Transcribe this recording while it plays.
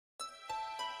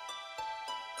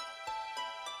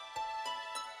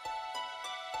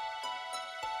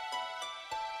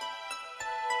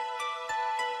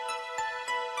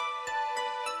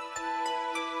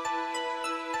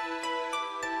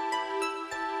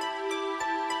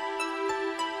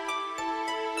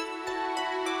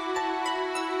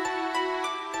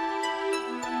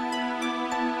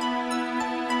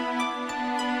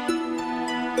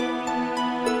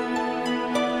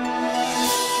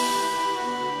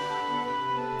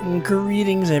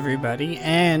Greetings, everybody,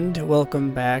 and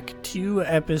welcome back to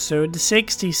episode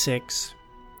 66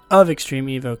 of Extreme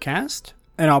EvoCast,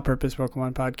 an all-purpose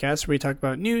Pokemon podcast where we talk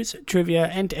about news, trivia,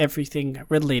 and everything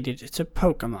related to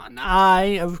Pokemon.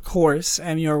 I, of course,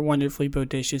 am your wonderfully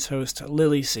bodacious host,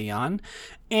 Lily Sion,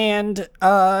 and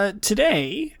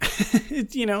today,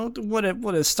 what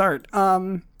a start.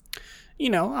 I'm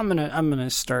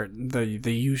gonna start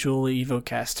the usual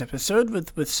EvoCast episode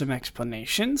with some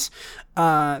explanations.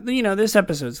 This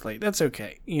episode's late. That's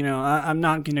okay. I'm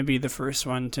not gonna be the first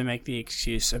one to make the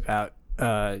excuse about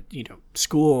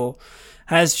school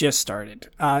has just started.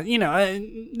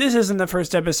 This isn't the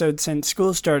first episode since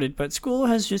school started, but school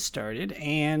has just started,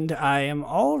 and I am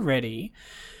already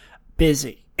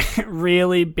busy.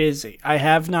 Really busy. I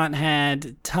have not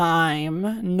had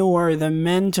time, nor the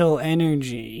mental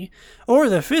energy, or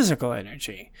the physical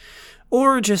energy,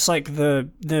 or just like the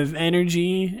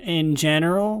energy in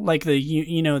general, like the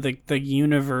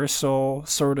universal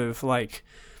sort of like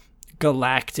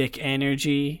galactic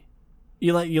energy.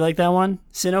 You like that one?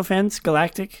 Sinnoh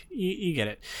Galactic? You get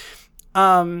it.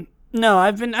 No,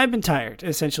 I've been tired,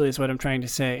 essentially, is what I'm trying to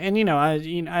say. And,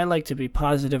 I like to be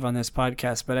positive on this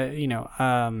podcast, but,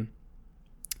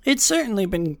 it's certainly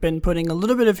been putting a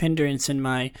little bit of hindrance in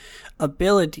my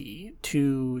ability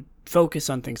to focus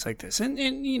on things like this. And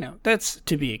that's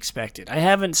to be expected. I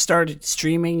haven't started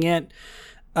streaming yet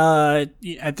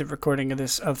at the recording of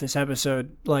this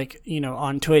episode,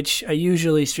 on Twitch. I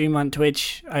usually stream on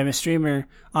Twitch. I'm a streamer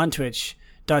on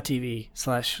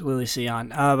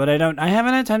twitch.tv/LilySeon. But I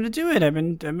haven't had time to do it. I've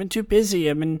been too busy.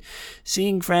 I've been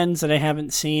seeing friends that I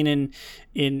haven't seen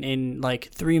in like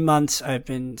 3 months. I've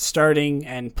been starting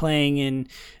and playing in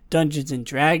Dungeons and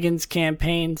Dragons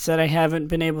campaigns that I haven't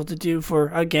been able to do for,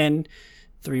 again,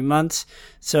 3 months.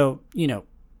 So,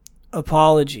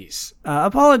 apologies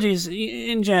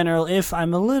in general if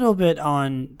I'm a little bit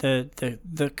on the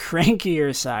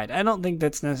crankier side. I don't think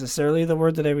that's necessarily the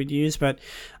word that I would use, but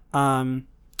I'm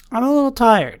a little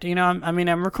tired.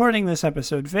 I'm recording this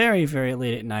episode very, very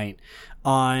late at night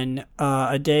on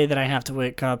a day that I have to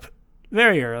wake up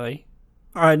very early,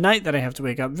 or a night that I have to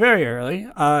wake up very early.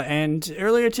 And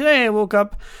earlier today I woke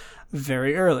up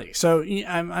very early. So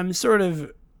I'm sort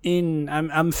of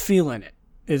I'm feeling it,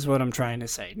 is what I'm trying to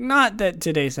say. Not that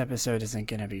today's episode isn't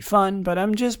going to be fun, but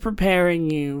I'm just preparing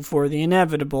you for the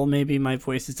inevitable. Maybe my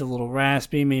voice is a little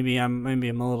raspy. Maybe I'm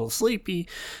a little sleepy.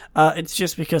 It's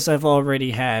just because I've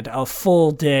already had a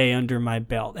full day under my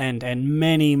belt and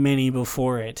many, many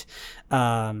before it,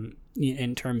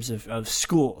 in terms of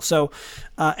school. So,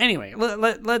 anyway,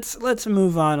 let's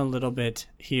move on a little bit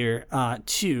here,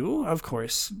 to, of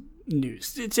course,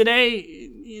 news. Today,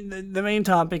 the main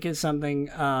topic is something,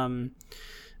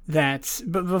 but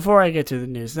before I get to the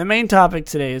news, the main topic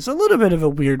today is a little bit of a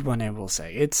weird one, I will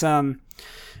say. It's,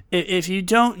 if you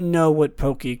don't know what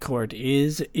Pokecord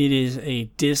is, it is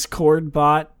a Discord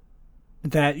bot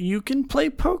that you can play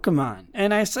Pokemon.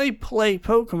 And I say play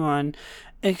Pokemon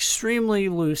extremely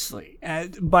loosely.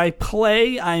 By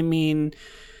play, I mean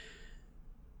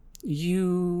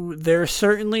there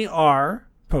certainly are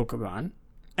Pokemon.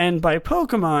 And by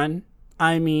Pokemon,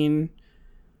 I mean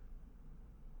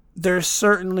there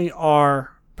certainly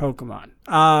are Pokemon.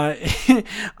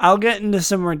 I'll get into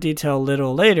some more detail a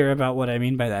little later about what I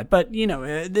mean by that. But,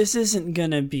 this isn't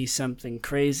going to be something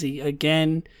crazy.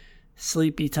 Again,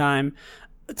 sleepy time,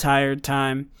 tired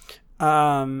time.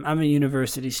 I'm a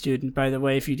university student, by the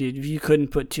way, if you couldn't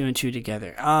put two and two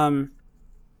together.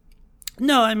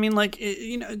 No, I mean,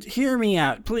 hear me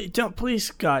out.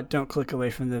 Please, God, don't click away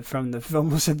from the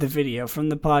almost at the video, from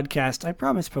the podcast. I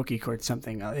promise Pokecord's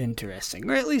something interesting,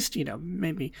 or at least,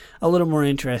 maybe a little more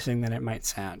interesting than it might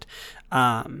sound.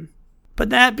 But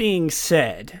that being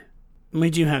said, we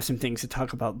do have some things to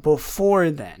talk about before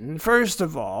then. First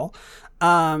of all,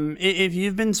 if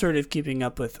you've been sort of keeping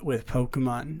up with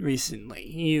Pokemon recently,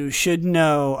 you should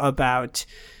know about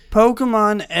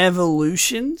Pokemon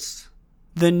Evolutions,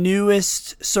 the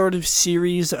newest sort of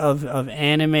series of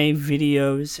anime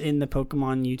videos in the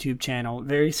Pokemon YouTube channel,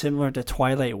 very similar to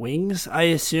Twilight Wings. I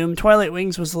assume Twilight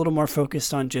Wings was a little more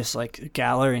focused on just like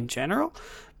Galar in general,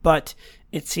 but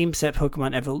it seems that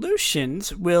Pokemon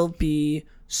Evolutions will be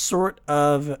sort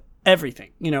of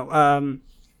everything, and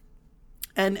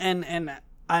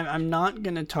I'm not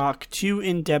going to talk too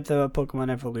in-depth about Pokemon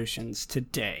Evolutions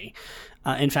today.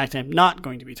 In fact, I'm not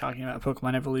going to be talking about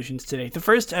Pokemon Evolutions today. The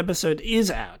first episode is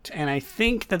out, and I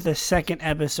think that the second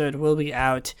episode will be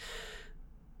out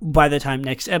by the time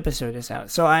next episode is out.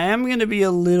 So I am going to be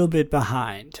a little bit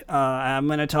behind. I'm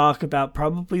going to talk about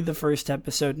probably the first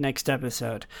episode next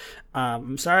episode.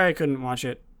 I'm sorry I couldn't watch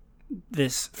it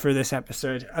this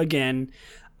episode. Again,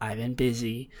 I've been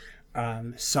busy.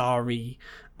 Sorry.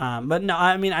 But no,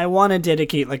 I mean, I want to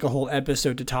dedicate like a whole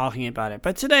episode to talking about it.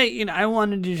 But today, I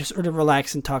wanted to just sort of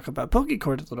relax and talk about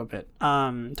Pokécord a little bit.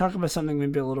 Talk about something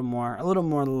maybe a little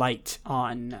more light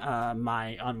on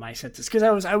my senses. Because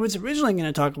I was originally going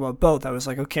to talk about both. I was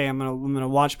like, okay, I'm gonna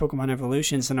watch Pokemon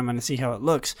Evolutions and I'm gonna see how it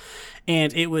looks.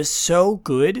 And it was so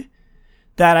good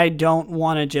that I don't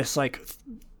want to just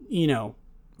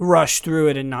rush through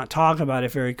it and not talk about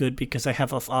it very good because I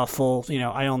have a full,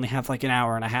 I only have like an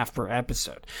hour and a half per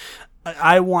episode.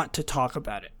 I want to talk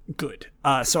about it good.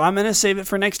 So I'm going to save it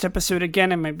for next episode.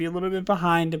 Again, I might be a little bit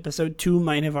behind. Episode 2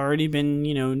 might have already been,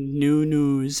 new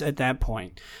news at that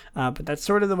point. But that's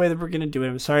sort of the way that we're going to do it.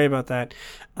 I'm sorry about that.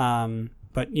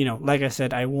 But, like I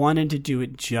said, I wanted to do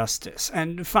it justice.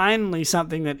 And finally,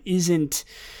 something that isn't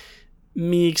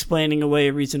me explaining away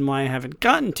a reason why I haven't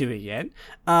gotten to it yet.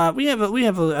 We have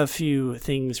a few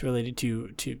things related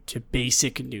to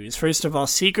basic news. First of all,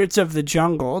 Secrets of the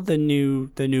Jungle, the new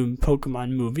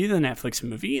Pokemon movie, the Netflix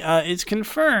movie, is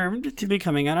confirmed to be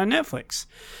coming out on Netflix,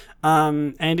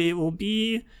 and it will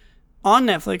be on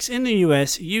Netflix in the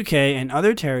US, UK, and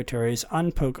other territories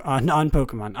on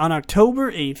Pokemon on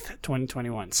October 8th,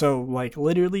 2021. So like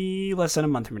literally less than a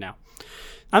month from now.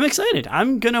 I'm excited.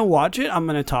 I'm gonna watch it. I'm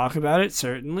gonna talk about it.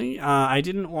 Certainly. I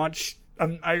didn't watch.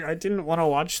 I didn't want to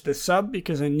watch the sub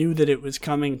because I knew that it was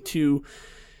coming to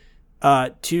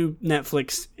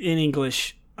Netflix in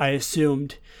English. I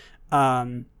assumed.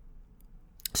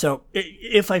 So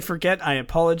if I forget, I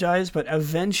apologize. But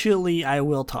eventually, I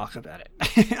will talk about it.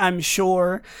 I'm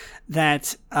sure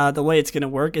that the way it's going to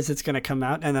work is it's going to come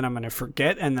out, and then I'm going to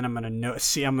forget, and then I'm going to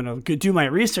I'm going to do my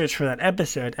research for that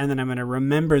episode, and then I'm going to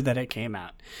remember that it came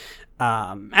out.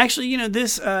 Actually,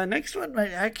 this next one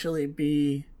might actually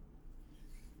be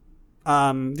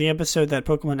the episode that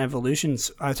Pokemon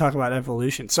Evolutions. I talk about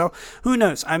evolution. So who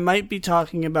knows? I might be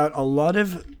talking about a lot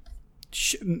of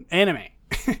anime.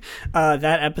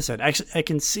 That episode. Actually, I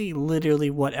can see literally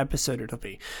what episode it'll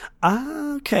be.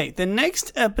 Okay, the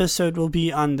next episode will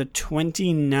be on the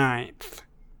 29th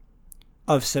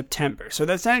of September. So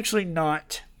that's actually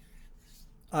not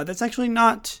in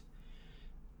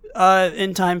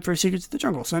time for Secrets of the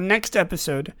Jungle. So next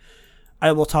episode,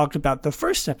 I will talk about the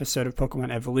first episode of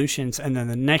Pokemon Evolutions, and then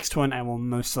the next one I will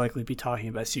most likely be talking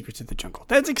about Secrets of the Jungle.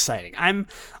 That's exciting. I'm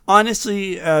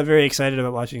honestly very excited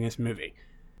about watching this movie.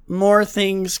 More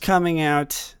things coming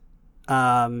out.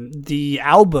 The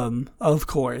album, of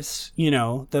course,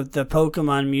 the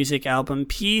Pokemon music album,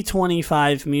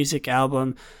 P25 music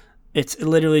album. It's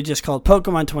literally just called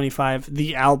Pokemon 25,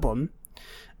 the album,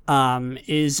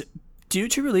 is due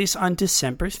to release on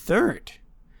December 3rd.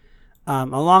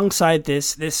 Alongside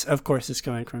this, of course, is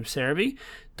coming from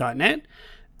Serebii.net.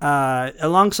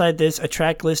 Alongside this, a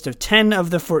track list of 10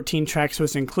 of the 14 tracks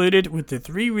was included, with the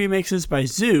 3 remixes by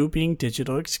Zoo being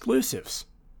digital exclusives.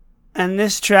 And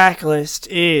this track list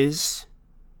is...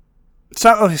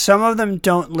 some of them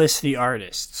don't list the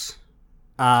artists.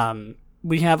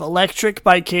 We have Electric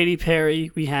by Katy Perry.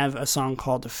 We have a song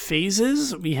called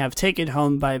Phases. We have Take It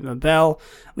Home by Mabel.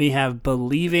 We have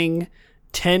Believing,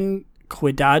 Ten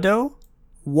Cuidado,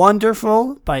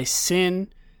 Wonderful by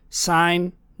Sin,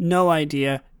 Sign, No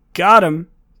Idea, Got 'Em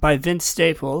by Vince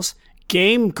Staples,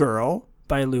 Game Girl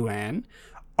by Luann,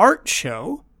 Art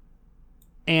Show,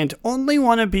 and Only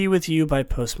Wanna Be With You by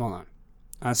Post Malone.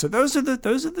 So those are the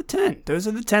 10. Those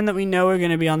are the 10 that we know are going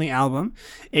to be on the album.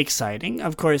 Exciting.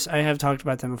 Of course, I have talked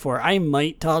about them before. I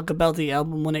might talk about the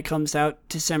album when it comes out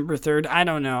December 3rd. I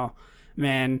don't know,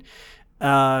 man.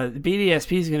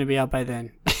 BDSP is going to be out by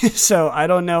then. So I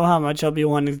don't know how much I'll be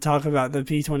wanting to talk about the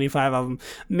P25 album.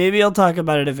 Maybe I'll talk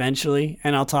about it eventually,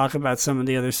 and I'll talk about some of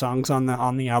the other songs on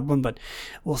the album, but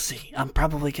we'll see. I'm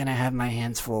probably going to have my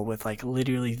hands full with like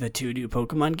literally the 2 new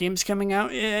Pokemon games coming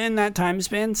out in that time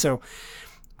span, so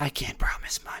I can't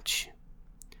promise much.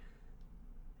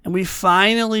 And we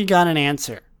finally got an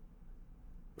answer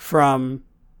from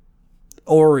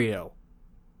Oreo.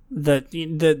 The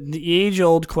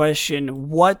age-old question,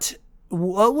 what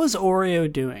was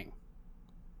Oreo doing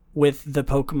with the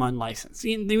Pokemon license?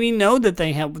 We know that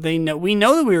we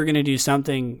know that we were going to do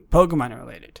something Pokemon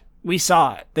related. We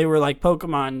saw it. They were like,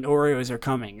 Pokemon Oreos are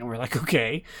coming. And we're like,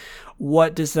 okay,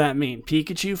 what does that mean?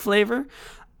 Pikachu flavor?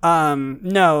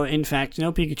 No, in fact,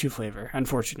 no Pikachu flavor,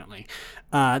 unfortunately.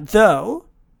 Though,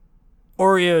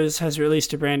 Oreos has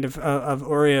released a brand of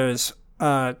Oreos.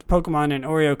 Pokemon and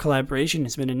Oreo collaboration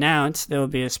has been announced. There will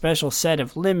be a special set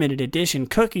of limited edition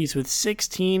cookies with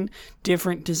 16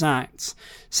 different designs.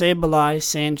 Sableye,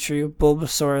 Sandshrew,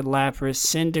 Bulbasaur, Lapras,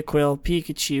 Cyndaquil,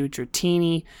 Pikachu,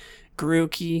 Dratini,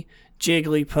 Grookey,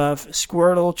 Jigglypuff,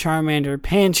 Squirtle, Charmander,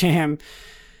 Pancham,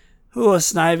 Hula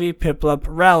Snivy, Piplup,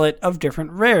 Rowlet of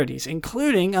different rarities,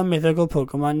 including a mythical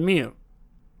Pokemon Mew.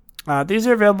 These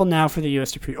are available now for the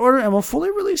US to pre-order and will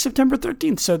fully release September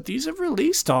 13th. So these have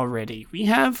released already. We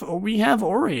have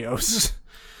Oreos.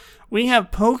 We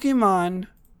have Pokemon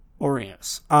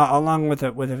Oreos, along with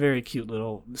a very cute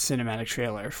little cinematic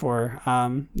trailer for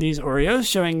these Oreos,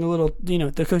 showing the little,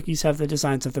 the cookies have the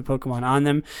designs of the Pokemon on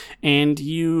them, and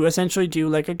you essentially do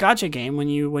like a gacha game when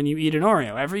you eat an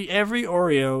Oreo. Every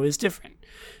Oreo is different.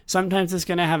 Sometimes it's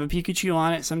gonna have a Pikachu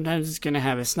on it. Sometimes it's gonna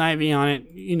have a Snivy on it.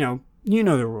 You know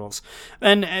the rules.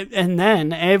 And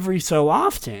then every so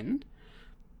often,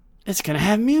 it's gonna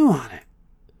have Mew on it.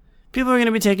 People are going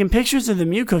to be taking pictures of the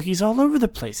Mew cookies all over the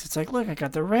place. It's like, look, I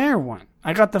got the rare one.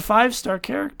 I got the 5-star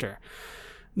character.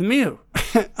 The Mew.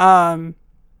 Can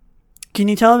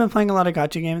you tell I've been playing a lot of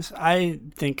gacha games? I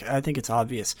think it's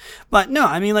obvious. But no,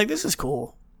 I mean, like, this is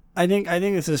cool. I think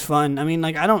this is fun. I mean,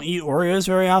 like, I don't eat Oreos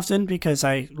very often because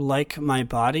I like my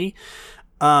body.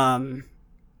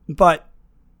 But,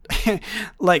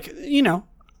 like,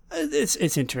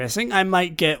 it's interesting. I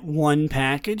might get one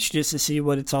package just to see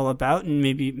what it's all about and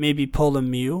maybe pull a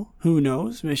Mew. Who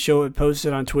knows? Maybe post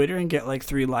it on Twitter and get like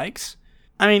 3 likes.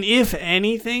 I mean, if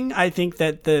anything, I think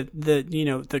that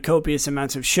the copious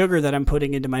amounts of sugar that I'm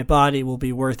putting into my body will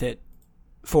be worth it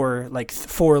for like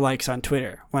 4 likes on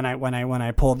Twitter when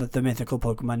I pull the mythical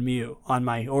Pokemon Mew on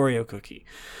my Oreo cookie.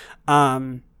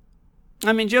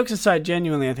 I mean, jokes aside,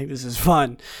 genuinely, I think this is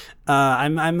fun.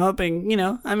 I'm hoping,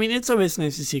 it's always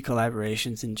nice to see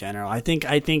collaborations in general. I think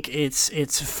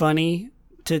it's funny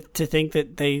to think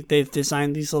that they've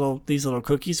designed these little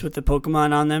cookies with the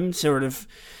Pokemon on them, sort of,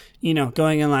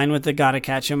 going in line with the gotta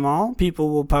catch 'em all. People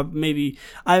will maybe,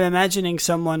 I'm imagining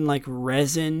someone like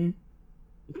resin,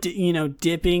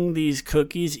 dipping these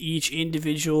cookies, each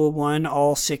individual one,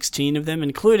 all 16 of them,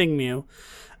 including Mew,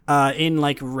 in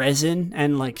like resin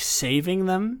and like saving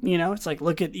them. It's like,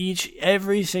 look at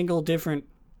every single different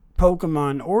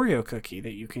Pokemon Oreo cookie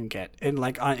that you can get in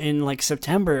like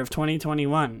September of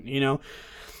 2021.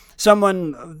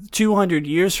 Someone 200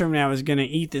 years from now is going to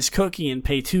eat this cookie and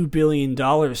pay $2 billion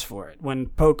for it when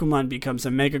Pokemon becomes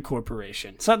a mega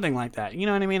corporation, something like that. You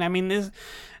know what I mean? I mean,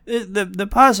 the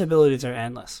possibilities are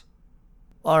endless.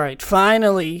 All right,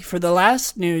 finally, for the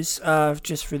last news,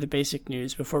 just for the basic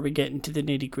news before we get into the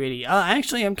nitty-gritty.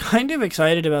 Actually, I'm kind of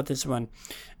excited about this one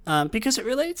because it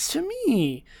relates to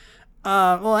me.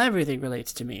 Well, everything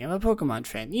relates to me. I'm a Pokemon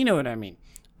fan. You know what I mean.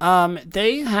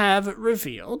 They have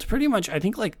revealed pretty much, I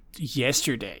think, like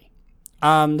yesterday.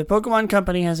 The Pokemon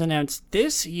Company has announced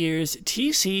this year's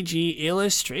TCG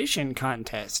Illustration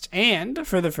Contest. And,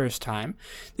 for the first time,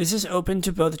 this is open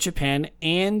to both Japan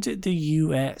and the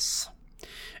US.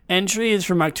 Entry is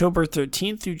from October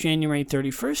 13th through January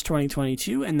 31st,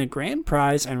 2022, and the grand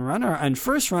prize and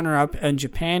first runner-up in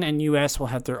Japan and US will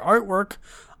have their artwork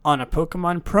on a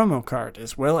Pokemon promo card,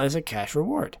 as well as a cash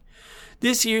reward.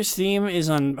 This year's theme is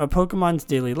on a Pokemon's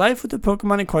daily life, with the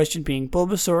Pokemon in question being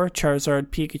Bulbasaur, Charizard,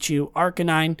 Pikachu,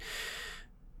 Arcanine,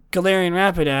 Galarian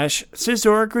Rapidash,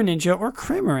 Scizor, Greninja, or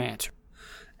Cramorant.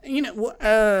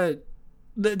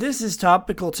 This is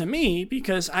topical to me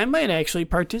because I might actually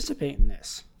participate in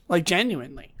this. Like,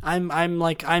 genuinely.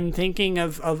 I'm thinking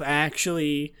of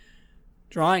actually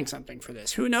drawing something for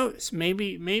this. Who knows?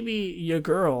 Maybe your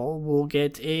girl will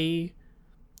get a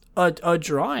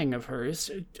drawing of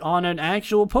hers on an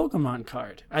actual Pokemon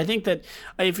card. I think that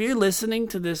if you're listening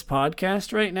to this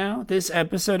podcast right now, this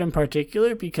episode in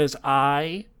particular, because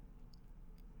I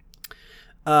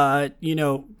got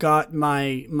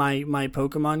my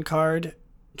Pokemon card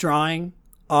drawing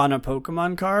on a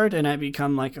Pokemon card and I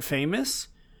become like a famous,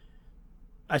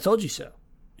 I told you so.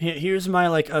 Here's my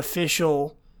like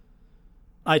official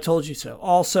I told you so.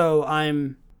 Also,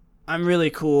 I'm really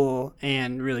cool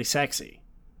and really sexy.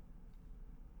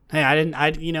 Hey, I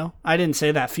didn't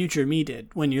say that. Future me did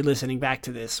when you're listening back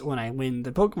to this when I win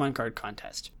the Pokemon card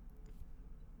contest.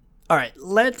 All right,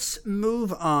 let's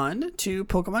move on to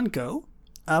Pokemon Go.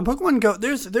 Pokemon Go,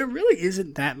 there really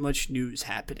isn't that much news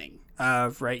happening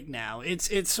right now.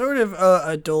 It's sort of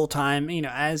a dull time,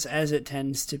 as it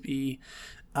tends to be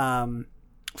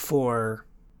for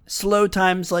slow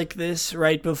times like this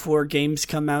right before games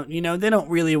come out. They don't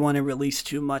really want to release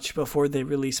too much before they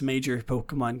release major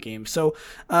Pokemon games. So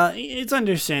it's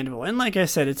understandable. And like I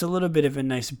said, it's a little bit of a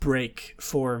nice break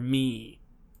for me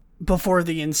before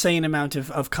the insane amount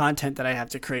of content that I have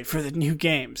to create for the new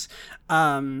games.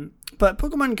 But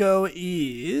Pokemon Go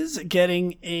is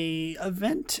getting a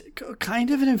event,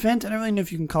 kind of an event. I don't really know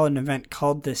if you can call it an event,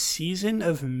 called the Season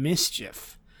of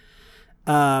Mischief.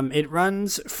 It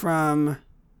runs from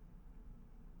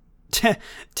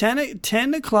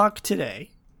 10 o'clock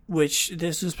today, which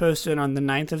this was posted on the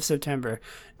 9th of September,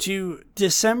 to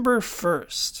December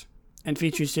 1st, and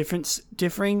features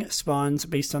differing spawns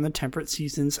based on the temperate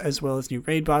seasons, as well as new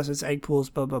raid bosses, egg pools,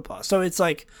 blah, blah, blah. So it's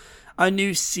like a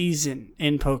new season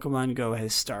in Pokemon Go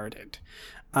has started.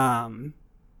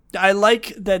 I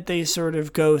like that they sort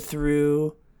of go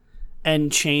through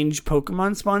and change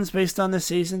Pokemon spawns based on the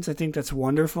seasons. I think that's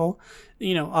wonderful.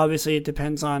 Obviously it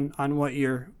depends on what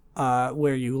you're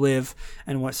where you live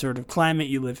and what sort of climate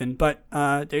you live in. But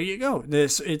there you go.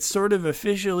 It's sort of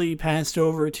officially passed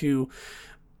over to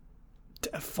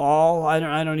fall. I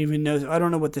don't even know. I don't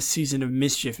know what the season of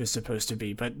mischief is supposed to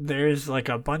be, but there's like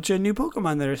a bunch of new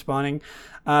Pokemon that are spawning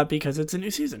because it's a new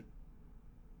season.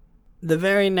 The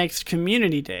very next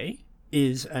Community Day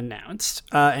is announced,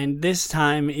 and this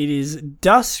time it is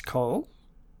Duskull,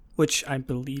 which I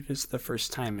believe is the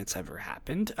first time it's ever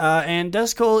happened. And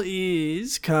Duskull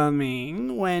is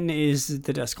coming. When is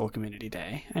the Duskull Community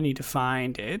Day? I need to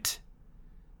find it.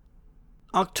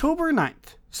 October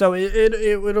 9th. So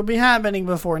it'll be happening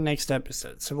before next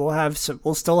episode. So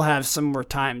we'll still have some more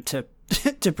time to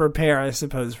to prepare, I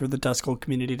suppose, for the Duskull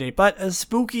Community Day. But a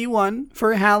spooky one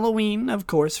for Halloween, of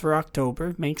course, for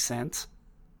October. Makes sense.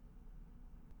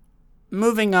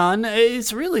 Moving on,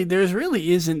 there's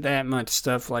really isn't that much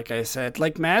stuff, like I said.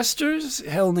 Like, Masters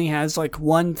only has, like,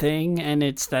 one thing, and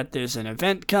it's that there's an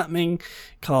event coming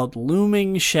called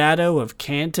Looming Shadow of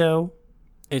Kanto.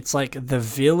 It's like the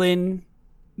villain.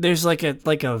 There's like a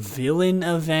villain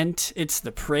event. It's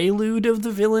the prelude of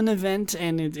the villain event,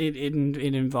 and it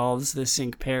involves the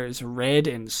sync pairs Red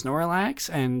and Snorlax,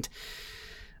 and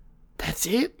that's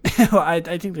it. I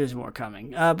think there's more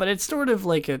coming, but it's sort of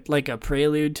like a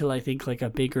prelude to, I think, like a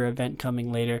bigger event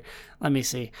coming later. Let me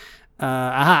see.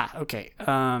 Okay.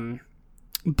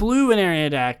 Blue and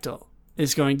Aerodactyl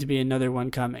is going to be another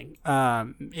one coming.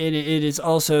 It is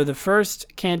also the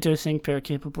first Kanto sync pair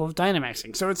capable of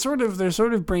Dynamaxing. So they're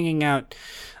sort of bringing out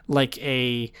like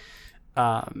an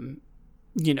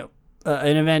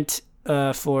event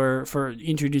for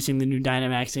introducing the new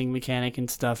Dynamaxing mechanic and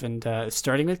stuff, and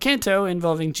starting with Kanto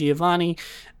involving Giovanni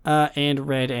and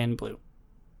Red and Blue.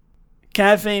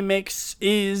 Cafe Mix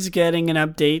is getting an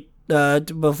update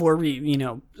before we,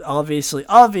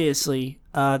 obviously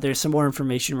there's some more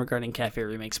information regarding Cafe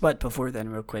Remix, but before then,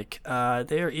 real quick,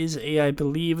 there is I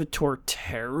believe, a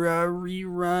Torterra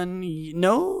rerun.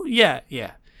 No? Yeah.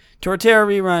 Torterra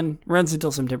rerun runs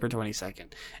until September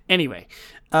 22nd. Anyway,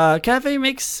 Cafe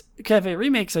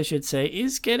Remix, I should say,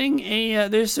 is getting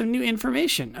there's some new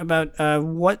information about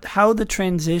how the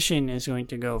transition is going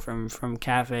to go from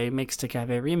Cafe Mix to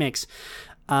Cafe Remix.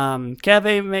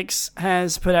 Cafe Mix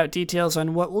has put out details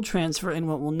on what will transfer and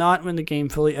what will not when the game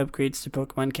fully upgrades to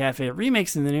Pokemon Cafe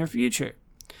Remix in the near future.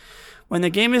 When the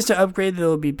game is to upgrade, there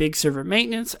will be big server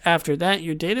maintenance. After that,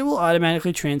 your data will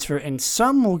automatically transfer and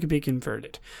some will be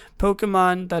converted.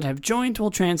 Pokemon that have joined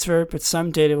will transfer, but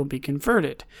some data will be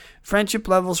converted. Friendship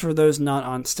levels for those not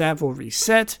on staff will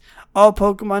reset. All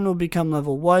Pokemon will become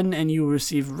level 1, and you will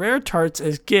receive rare tarts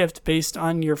as gift based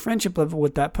on your friendship level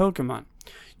with that Pokemon.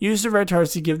 Use the rare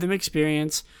tarts to give them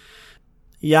experience.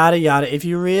 Yada yada. If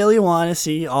you really want to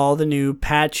see all the new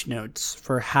patch notes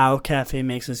for how Cafe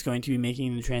Mix is going to be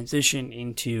making the transition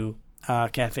into how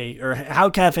Cafe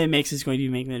Mix is going to be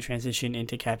making the transition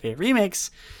into Cafe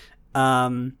Remix,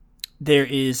 there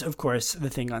is, of course, the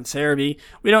thing on Cerebi.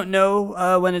 We don't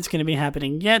know when it's going to be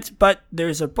happening yet, but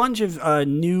there's a bunch of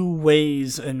new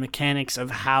ways and mechanics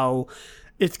of how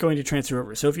it's going to transfer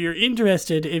over. So if you're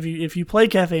interested, if you play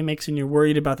Cafe Mix and you're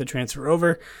worried about the transfer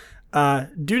over,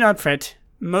 do not fret.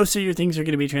 Most of your things are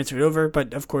going to be transferred over,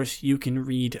 but of course you can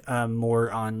read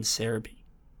more on Cerebi.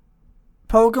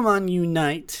 Pokemon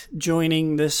Unite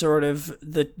joining the sort of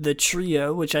the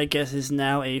trio, which I guess is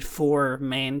now a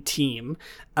 4-man team.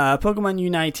 Pokemon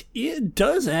Unite, it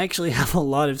does actually have a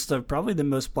lot of stuff, probably the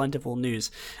most plentiful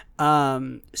news.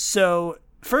 So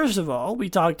first of all, we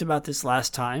talked about this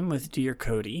last time with Dear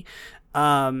Cody.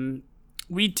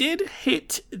 We did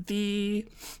hit the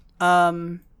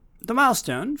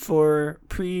milestone for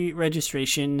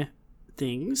pre-registration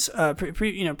things,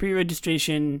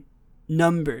 pre-registration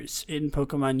numbers in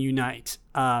Pokemon Unite,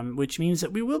 which means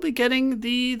that we will be getting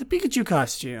the Pikachu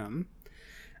costume.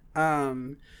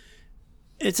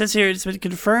 It says here, it's been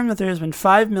confirmed that there has been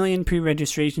 5 million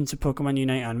pre-registrations of Pokemon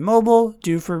Unite on mobile,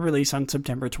 due for release on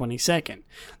September 22nd.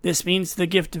 This means the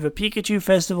gift of a Pikachu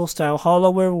Festival-style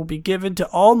HoloWare will be given to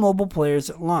all mobile players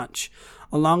at launch.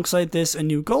 Alongside this, a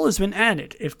new goal has been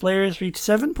added. If players reach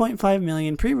 7.5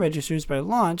 million pre-registers by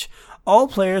launch, all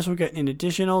players will get an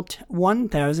additional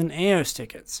 1,000 AOS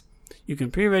tickets. You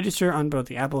can pre-register on both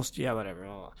the Apple Store, whatever.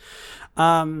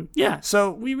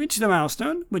 So we reached the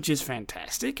milestone, which is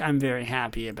fantastic. I'm very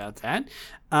happy about that.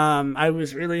 I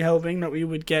was really hoping that we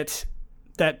would get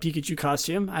that Pikachu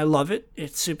costume. I love it.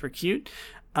 It's super cute.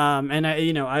 And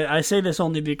I say this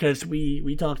only because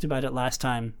we talked about it last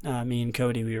time. Me and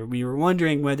Cody, we were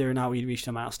wondering whether or not we'd reached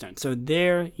a milestone. So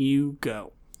there you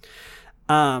go.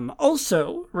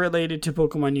 Also related to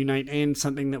Pokemon Unite and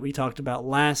something that we talked about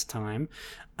last time,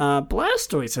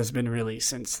 Blastoise has been released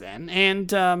since then,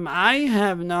 and I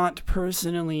have not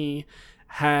personally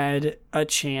had a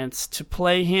chance to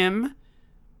play him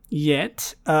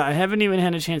yet. I haven't even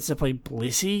had a chance to play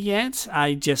Blissey yet.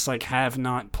 I just have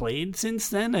not played since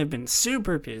then. I've been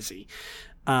super busy.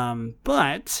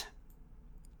 But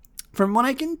from what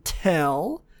I can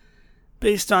tell,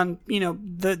 based on,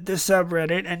 the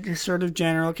subreddit and just sort of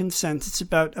general consensus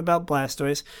about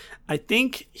Blastoise, I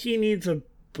think he needs a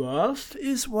buff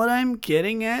is what I'm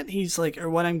getting at. He's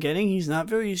not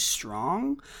very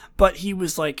strong, but he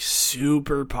was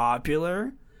super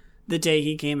popular the day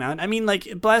he came out. I mean,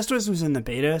 Blastoise was in the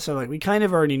beta, so we kind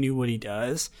of already knew what he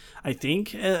does. I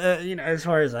think, as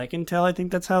far as I can tell, I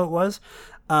think that's how it was.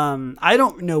 I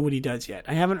don't know what he does yet.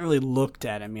 I haven't really looked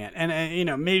at him yet, and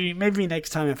maybe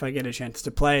next time if I get a chance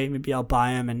to play, maybe I'll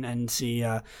buy him and see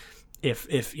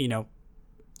if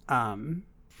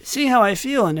see how I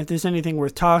feel and if there's anything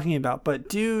worth talking about. But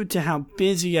due to how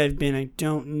busy I've been, I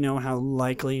don't know how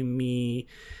likely me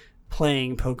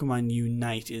playing Pokemon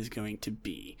Unite is going to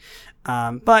be.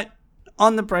 But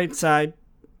on the bright side,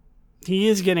 he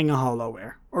is getting a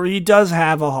HoloWare. Or he does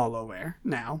have a HoloWare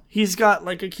now. He's got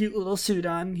a cute little suit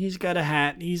on. He's got a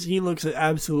hat. He looks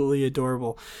absolutely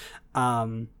adorable.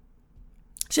 So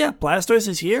yeah, Blastoise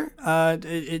is here.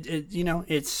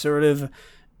 It's sort of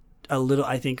a little,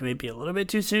 I think maybe a little bit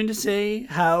too soon to say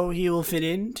how he will fit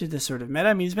into the sort of meta.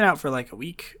 I mean, he's been out for a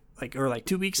week, or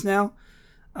 2 weeks now.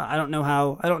 I don't know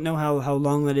how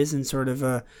long that is in sort of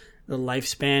the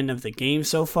lifespan of the game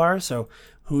so far. So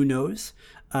who knows?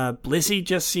 Blissey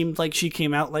just seemed like she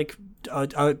came out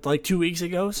 2 weeks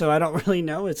ago, so I don't really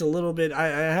know. It's a little bit, I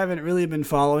haven't really been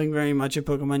following very much of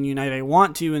Pokemon Unite. I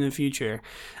want to in the future,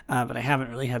 but I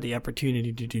haven't really had the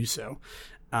opportunity to do so.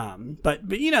 But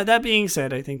that being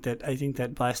said, I think that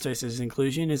Blastoise's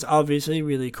inclusion is obviously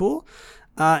really cool,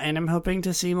 and I'm hoping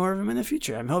to see more of him in the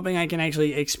future. I'm hoping I can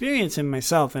actually experience him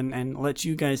myself and let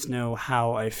you guys know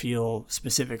how I feel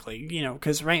specifically,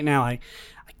 because right now I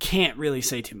can't really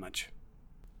say too much.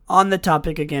 On the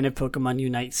topic again of Pokemon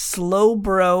Unite,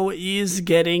 Slowbro is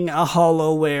getting a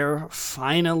HoloWare.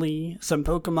 Finally, some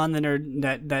Pokemon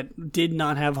that did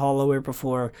not have HoloWare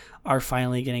before are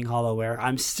finally getting HoloWare.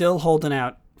 I'm still holding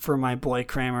out for my boy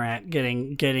Cramorant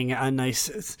getting a nice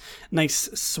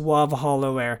suave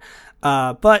HoloWare.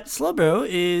 But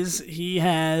Slowbro he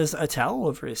has a towel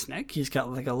over his neck. He's got a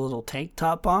little tank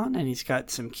top on, and he's got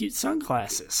some cute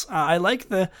sunglasses. I like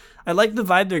the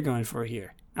vibe they're going for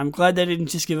here. I'm glad they didn't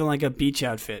just give him a beach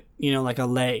outfit, like a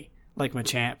lei, like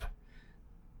Machamp.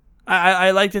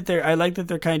 I like that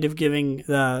they're kind of giving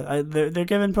they're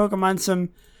giving Pokemon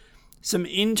some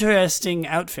interesting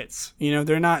outfits.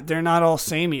 They're not all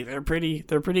samey. They're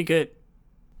pretty good.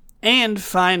 And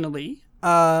finally,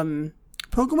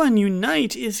 Pokemon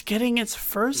Unite is getting its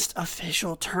first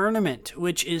official tournament,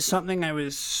 which is something I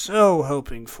was so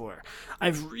hoping for.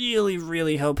 I've really,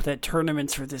 really hoped that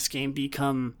tournaments for this game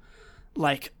become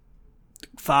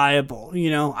viable.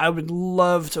 I would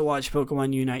love to watch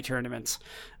Pokemon Unite tournaments.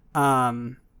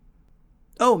 Oh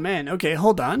man, okay,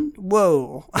 hold on.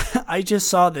 Whoa. I just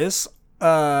saw this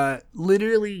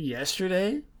literally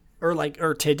yesterday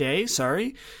or today,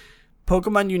 sorry.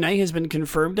 Pokemon Unite has been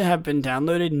confirmed to have been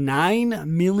downloaded 9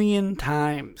 million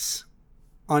times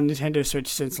on Nintendo Switch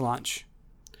since launch.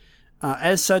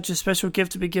 As such, a special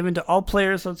gift to be given to all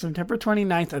players on September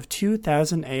 29th of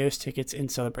 2,000 AOS tickets in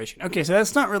celebration. Okay, so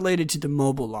that's not related to the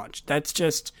mobile launch. That's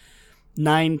just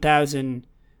 9,000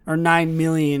 or 9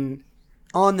 million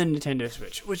on the Nintendo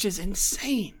Switch, which is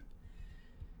insane.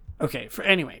 Okay,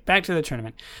 anyway, back to the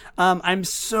tournament. I'm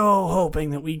so hoping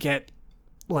that we get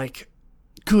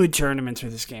good tournaments for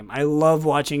this game. I love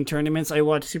watching tournaments. I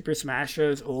watch Super Smash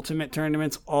Bros. Ultimate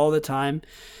tournaments all the time.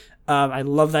 I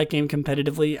love that game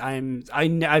competitively.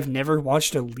 I've never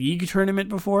watched a league tournament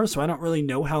before, so I don't really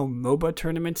know how MOBA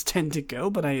tournaments tend to go,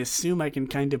 but I assume I can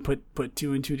kind of put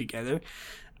two and two together.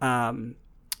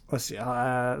 let's see.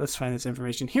 Let's find this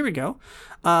information. Here we go.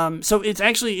 So it's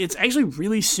actually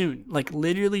really soon, like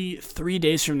literally 3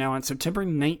 days from now on September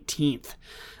 19th.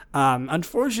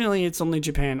 Unfortunately, it's only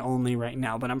Japan only right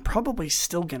now, but I'm probably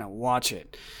still gonna watch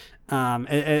it.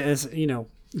 As you know,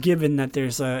 given that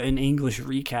there's an English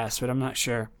recast, but I'm not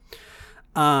sure.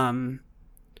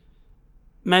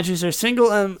 Matches are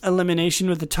single elimination,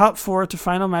 with the top 4 to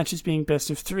final matches being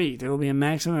best of 3. There will be a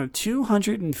maximum of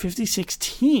 256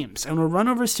 teams and will run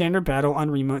over standard battle on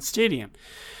remote stadium.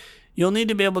 You'll need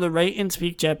to be able to write and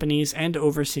speak Japanese and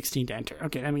over 16 to enter.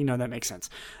 Okay, I mean, no, that makes sense.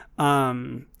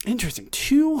 Interesting.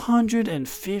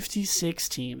 256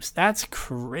 teams. That's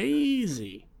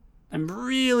crazy. I'm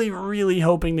really, really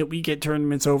hoping that we get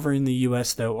tournaments over in the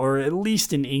US, though, or at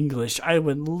least in English. I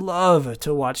would love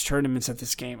to watch tournaments of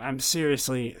this game. I'm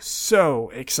seriously so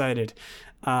excited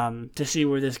to see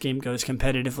where this game goes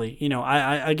competitively. You know,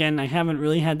 I haven't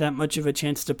really had that much of a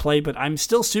chance to play, but I'm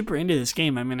still super into this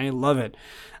game. I mean, I love it.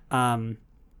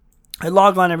 I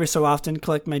log on every so often,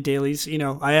 collect my dailies. You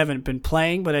know, I haven't been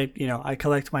playing, but I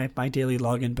collect my daily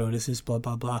login bonuses, blah,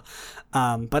 blah, blah.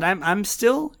 But I'm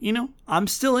still, I'm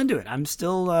still into it. I'm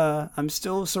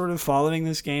still sort of following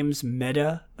this game's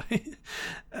meta,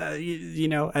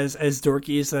 as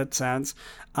dorky as that sounds.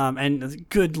 And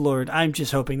good Lord, I'm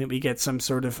just hoping that we get some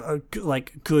sort of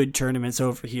good tournaments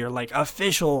over here, like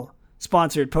official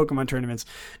sponsored Pokemon tournaments,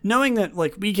 knowing that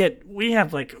we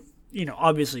have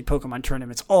obviously Pokemon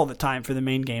tournaments all the time for the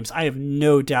main games. I have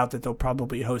no doubt that they'll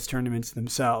probably host tournaments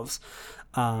themselves.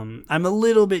 I'm a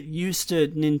little bit used to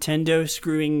Nintendo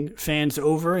screwing fans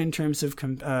over in terms of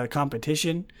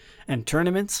competition and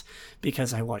tournaments,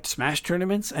 because I watch Smash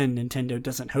tournaments and Nintendo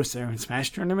doesn't host their own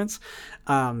Smash tournaments.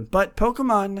 But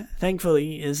Pokemon,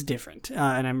 thankfully, is different.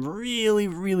 And I'm really,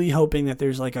 really hoping that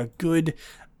there's like a good,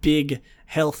 big,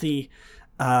 healthy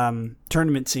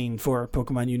tournament scene for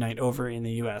Pokemon Unite over in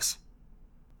the US.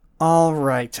 All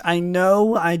right, I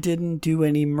know I didn't do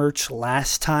any merch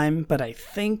last time, but I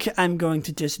think I'm going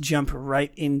to just jump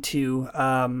right into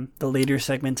the later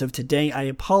segments of today. I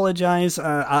apologize.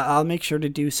 I'll make sure to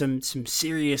do some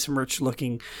serious merch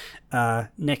looking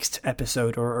next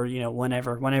episode or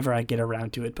whenever I get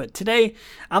around to it. But today,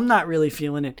 I'm not really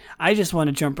feeling it. I just want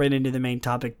to jump right into the main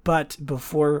topic. But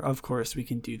before, of course, we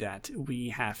can do that, we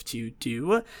have to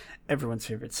do everyone's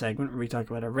favorite segment where we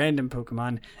talk about a random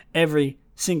Pokemon every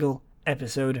single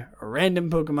episode, a random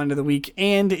Pokemon of the week.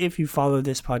 And if you follow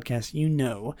this podcast, you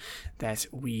know that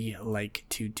we like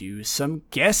to do some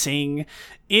guessing.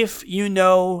 If you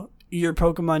know your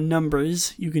Pokemon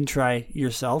numbers, you can try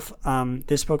yourself.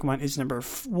 This Pokemon is number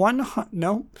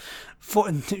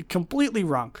completely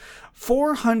wrong.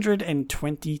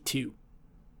 422.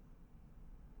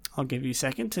 I'll give you a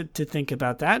second to think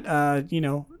about that.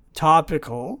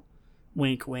 Topical.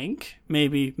 Wink, wink.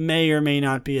 Maybe may or may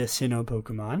not be a Sinnoh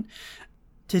Pokemon.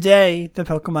 Today, the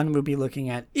Pokemon we'll be looking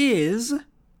at is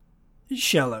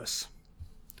Shellos.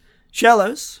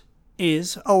 Shellos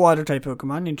is a Water-type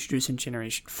Pokemon introduced in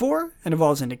Generation 4 and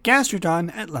evolves into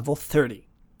Gastrodon at level 30.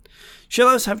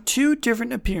 Shellos have 2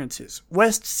 different appearances,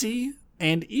 West Sea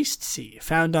and East Sea,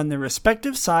 found on the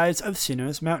respective sides of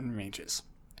Sinnoh's mountain ranges.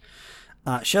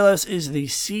 Shellos is the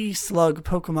Sea Slug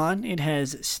Pokemon. It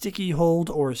has Sticky Hold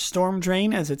or Storm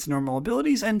Drain as its normal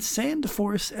abilities and Sand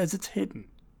Force as its hidden.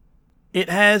 It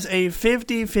has a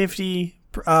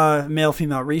 50-50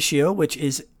 male-female ratio, which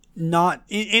is not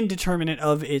indeterminate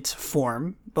of its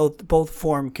form. Both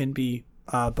form can be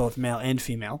both male and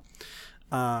female.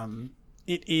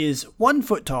 It is 1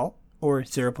 foot tall, or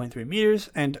 0.3 meters,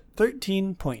 and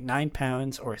 13.9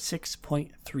 pounds, or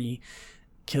 6.3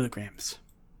 kilograms.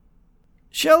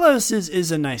 Shellos is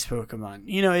a nice Pokemon.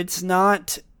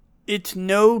 It's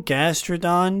no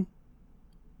Gastrodon,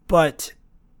 but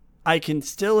I can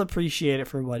still appreciate it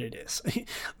for what it is.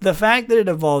 The fact that it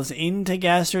evolves into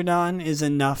Gastrodon is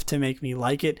enough to make me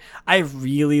like it. I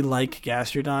really like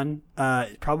Gastrodon.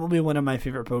 Probably one of my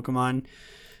favorite Pokemon.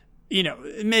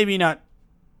 Maybe not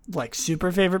like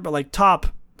super favorite, but like top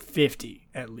 50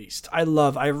 at least. I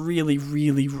really,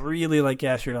 really, really like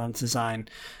Gastrodon's design.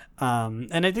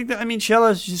 And I think that,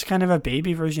 Shellos is just kind of a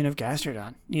baby version of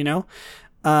Gastrodon,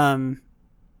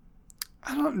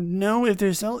 I don't know if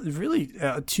there's really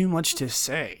too much to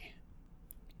say.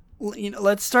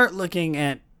 Let's start looking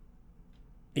at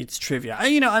its trivia.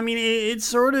 It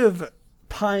sort of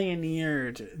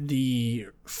pioneered the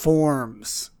form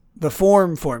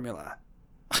formula.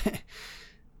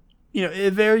 A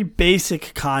very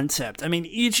basic concept.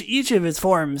 Each of its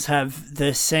forms have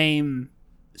the same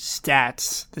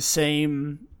stats, the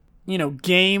same,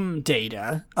 game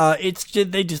data.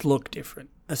 They just look different.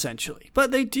 essentially.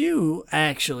 But they do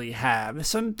actually have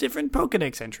some different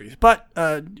Pokedex entries. But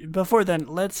before then,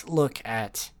 let's look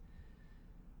at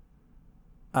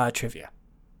trivia.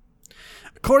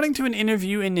 According to an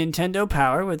interview in Nintendo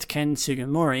Power with Ken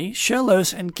Sugimori,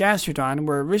 Shellos and Gastrodon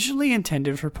were originally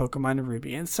intended for Pokemon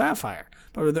Ruby and Sapphire,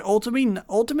 but were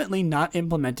ultimately not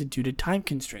implemented due to time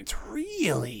constraints.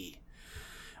 Really?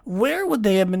 Where would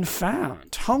they have been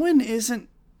found? Hoenn isn't,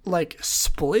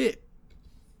 split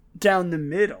down the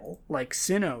middle like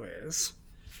Sinnoh is.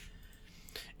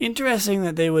 Interesting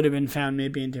that they would have been found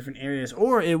maybe in different areas,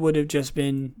 or it would have just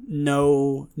been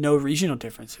no regional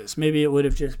differences. Maybe it would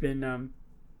have just been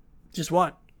just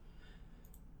one.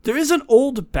 There is an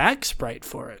old back sprite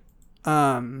for it,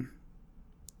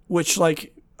 which I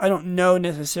don't know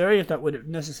necessarily if that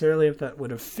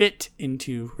would have fit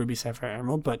into Ruby, Sapphire,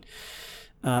 Emerald, but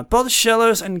both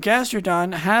Shellos and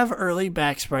Gastrodon have early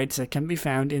back sprites that can be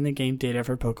found in the game data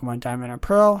for Pokemon Diamond and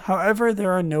Pearl. However,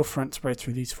 there are no front sprites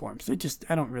for these forms.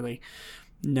 I don't really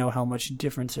know how much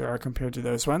difference there are compared to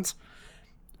those ones.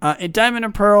 In Diamond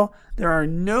and Pearl, there are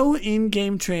no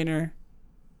in-game trainer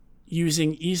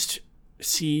using East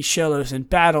Sea Shellos in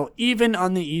battle, even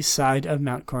on the east side of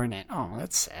Mount Coronet. Oh,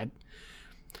 that's sad.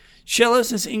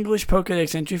 Shellos' English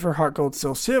Pokedex entry for Heart Gold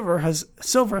Soul Silver has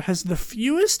the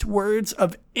fewest words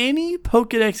of any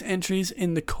Pokedex entries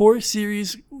in the core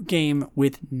series game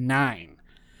with 9.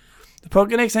 The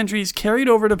Pokedex entries carried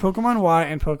over to Pokemon Y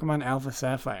and Pokemon Alpha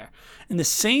Sapphire. And the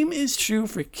same is true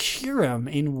for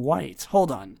Kyurem in White.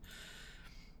 Hold on.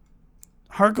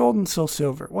 Heart Gold and Soul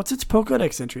Silver. What's its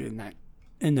Pokedex entry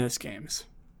in those games?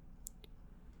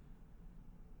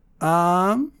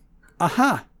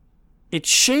 Its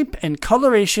shape and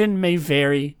coloration may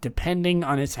vary depending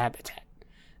on its habitat.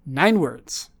 9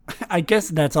 words. I guess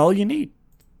that's all you need.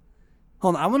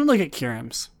 Hold on, I want to look at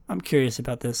Kyurem's. I'm curious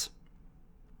about this.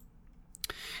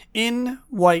 In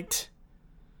White,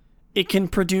 it can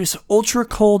produce ultra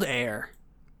cold air.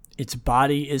 Its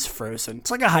body is frozen.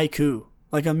 It's like a haiku.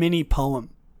 Like a mini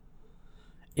poem.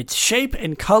 Its shape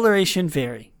and coloration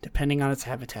vary, depending on its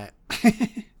habitat.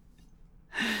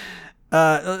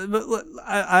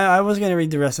 I was going to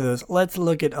read the rest of those. Let's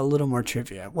look at a little more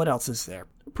trivia. What else is there?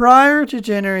 Prior to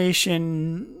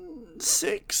Generation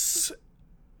 6,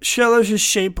 Shellos'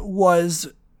 shape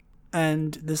was,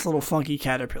 and this little funky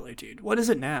caterpillar dude. What is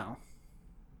it now?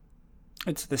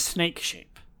 It's the snake shape.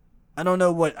 I don't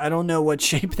know what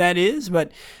shape that is,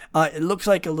 but it looks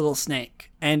like a little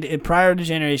snake. And prior to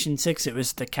Generation 6, it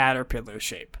was the caterpillar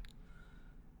shape.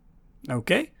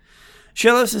 Okay.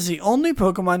 Shellos is the only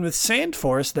Pokemon with Sand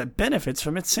Force that benefits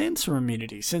from its Sandstorm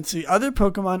immunity, since the other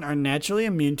Pokemon are naturally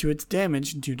immune to its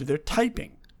damage due to their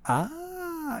typing. That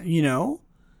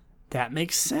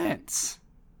makes sense.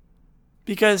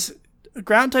 Because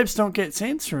ground types don't get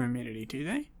Sandstorm immunity, do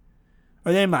they?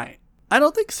 Or they might. I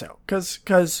don't think so, because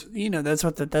that's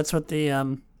what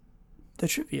the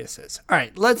trivia says. All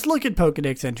right, let's look at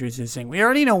Pokedex entries. This thing we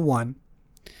already know one,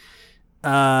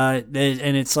 and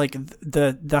it's like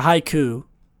the haiku,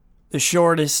 the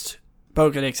shortest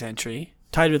Pokedex entry,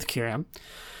 tied with Kyurem.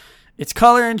 Its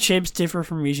color and shapes differ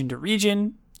from region to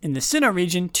region. In the Sinnoh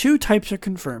region, 2 types are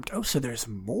confirmed. Oh, so there's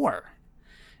more.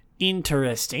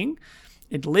 Interesting.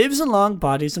 It lives along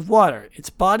bodies of water. Its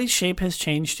body shape has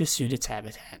changed to suit its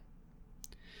habitat.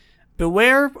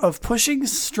 Beware of pushing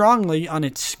strongly on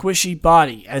its squishy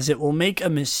body, as it will make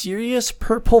a mysterious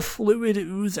purple fluid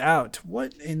ooze out.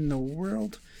 What in the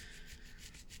world?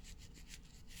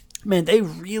 Man, they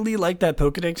really like that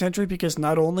Pokedex entry, because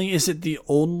not only is it the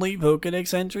only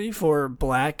Pokedex entry for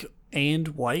Black and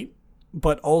White,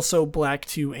 but also Black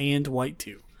 2 and White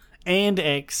 2, and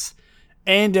X,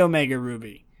 and Omega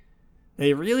Ruby.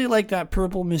 They really like that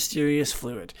purple mysterious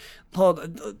fluid.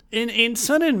 In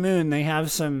Sun and Moon, they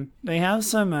have some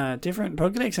different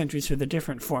Pokedex entries for the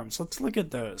different forms. Let's look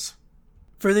at those.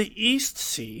 For the East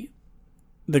Sea,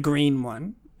 the green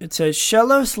one, it says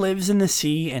Shellos lives in the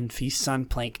sea and feasts on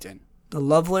plankton. The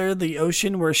lovelier the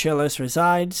ocean where Shellos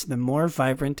resides, the more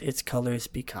vibrant its colors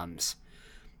becomes.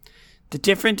 The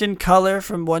difference in color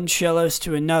from one Shellos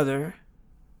to another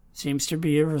seems to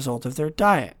be a result of their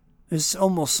diet. It's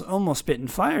almost spitting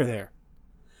fire there.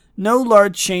 No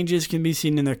large changes can be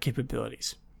seen in their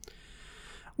capabilities.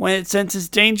 When it senses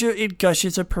danger, it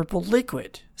gushes a purple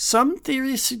liquid. Some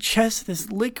theories suggest this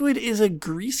liquid is a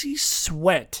greasy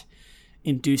sweat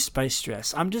induced by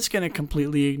stress. I'm just going to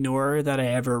completely ignore that I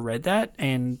ever read that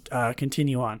and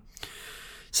continue on.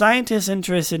 Scientists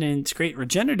interested in its great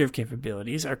regenerative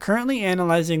capabilities are currently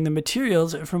analyzing the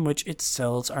materials from which its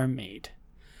cells are made.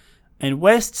 In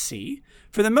West Sea,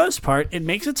 for the most part, it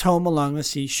makes its home along the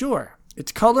seashore.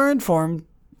 Its color and form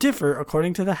differ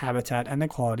according to the habitat and the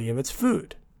quality of its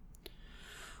food.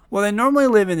 While they normally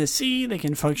live in the sea, they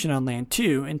can function on land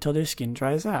too until their skin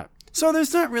dries out. So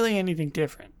there's not really anything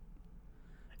different.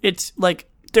 It's like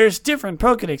there's different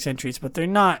Pokedex entries, but they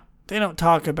don't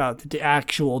talk about the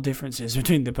actual differences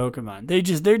between the Pokemon. They're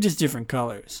just different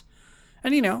colors.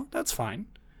 And that's fine.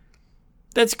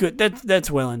 That's good. That's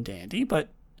well and dandy, but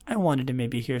I wanted to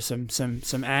maybe hear some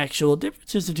actual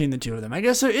differences between the two of them. I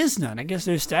guess there is none. I guess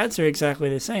their stats are exactly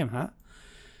the same, huh?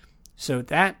 So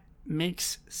that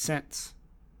makes sense.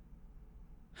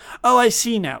 Oh, I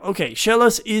see now. Okay,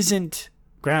 Shellos isn't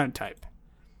ground type.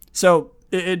 So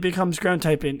it becomes ground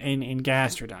type in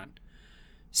Gastrodon.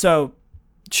 So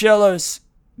Shellos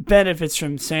benefits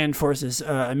from Sand Force's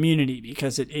immunity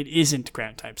because it isn't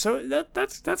ground type. So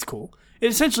that's cool. It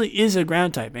essentially is a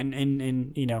ground type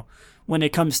in when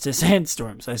it comes to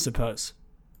sandstorms, I suppose.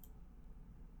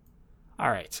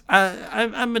 All right.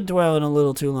 I've been dwelling a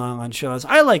little too long on Shellos.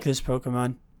 I like this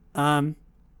Pokemon. I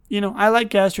like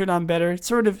Gastrodon better. It's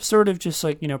sort of just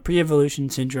like, pre-evolution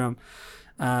syndrome.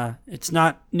 It's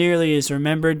not nearly as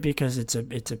remembered because it's a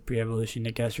pre-evolution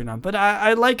to Gastrodon. But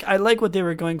I like what they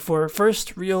were going for.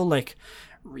 First, real like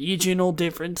regional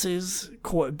differences,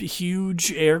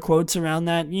 huge air quotes around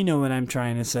that. You know what I'm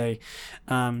trying to say.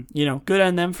 Good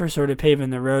on them for sort of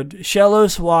paving the road.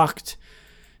 Shellos walked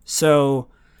so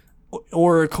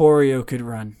Oricorio could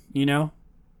run.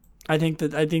 I think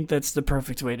that's the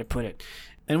perfect way to put it.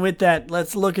 And with that,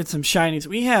 let's look at some shinies.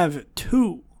 We have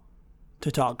 2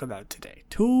 to talk about today.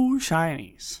 2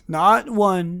 shinies. Not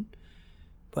 1,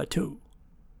 but 2.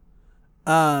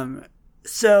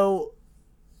 So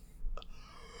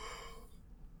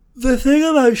the thing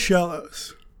about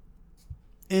Shellos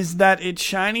is that its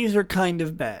shinies are kind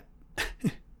of bad.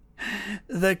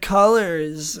 The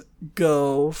colors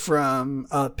go from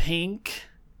a pink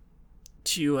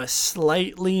to a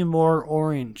slightly more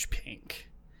orange pink.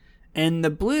 And the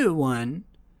blue one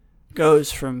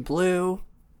goes from blue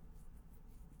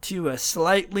to a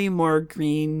slightly more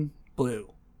green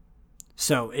blue.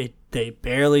 So they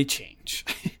barely change.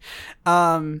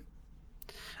 I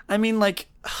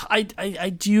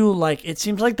do like, it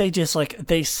seems like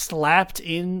they slapped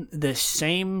in the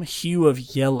same hue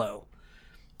of yellow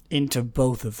into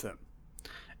both of them.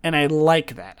 And I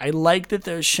like that. I like that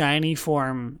their shiny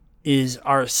form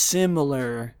are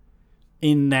similar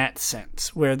in that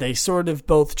sense, where they sort of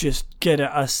both just get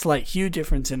a slight hue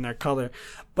difference in their color,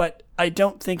 but I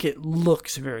don't think it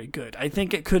looks very good. I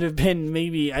think it could have been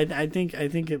maybe, I think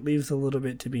it leaves a little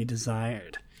bit to be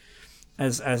desired,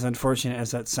 as unfortunate as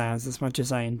that sounds, as much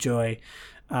as I enjoy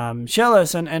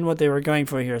Shellos and what they were going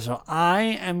for here. So I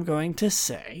am going to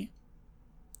say,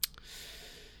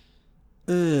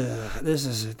 this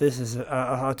is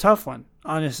a tough one,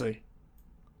 honestly.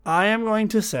 I am going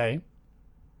to say,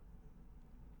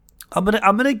 I'm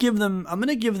gonna give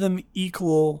them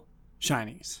equal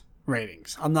shinies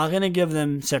ratings. I'm not gonna give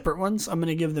them separate ones. I'm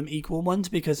gonna give them equal ones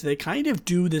because they kind of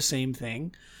do the same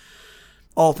thing,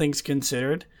 all things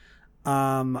considered.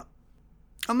 I'm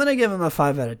gonna give them a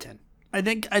 5 out of 10. I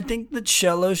think that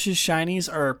Shellos' shinies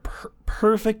are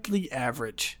perfectly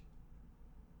average.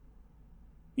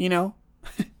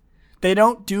 They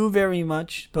don't do very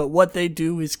much, but what they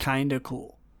do is kind of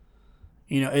cool.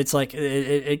 It's like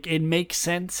it makes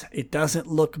sense. It doesn't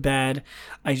look bad.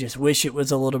 I just wish it was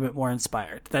a little bit more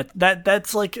inspired.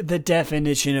 That's like the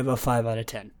definition of a 5 out of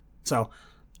 10. So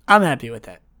I'm happy with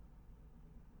that.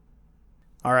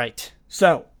 All right.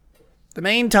 So the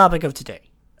main topic of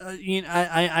today.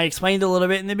 I explained a little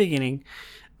bit in the beginning.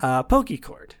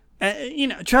 Pokecord.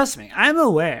 Trust me, I'm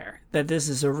aware that this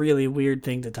is a really weird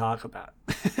thing to talk about.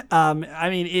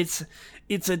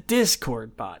 It's a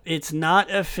Discord bot. It's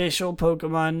not official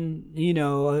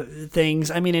Pokemon, things.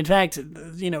 In fact,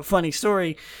 funny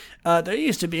story, there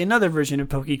used to be another version of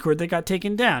Pokecord that got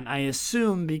taken down. I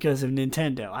assume because of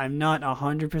Nintendo. I'm not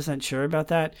 100% sure about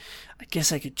that. I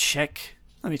guess I could check.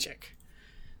 Let me check.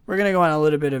 We're going to go on a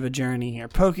little bit of a journey here.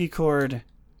 Pokecord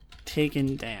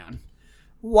taken down.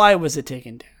 Why was it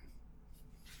taken down?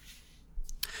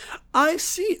 I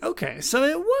see. Okay, so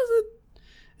it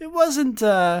wasn't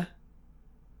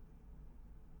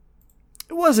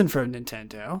from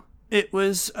Nintendo. It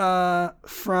was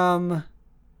from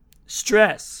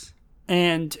stress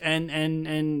and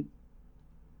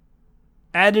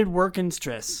added work and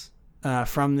stress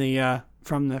from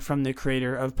the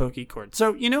creator of Pokecord.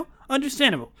 So,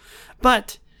 understandable.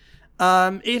 But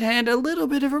it had a little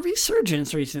bit of a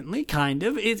resurgence recently, kind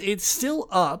of. It's still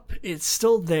up. It's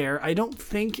still there. I don't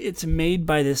think it's made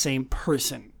by the same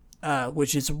person,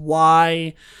 which is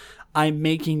why I'm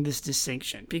making this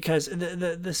distinction because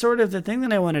the sort of the thing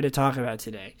that I wanted to talk about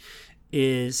today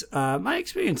is my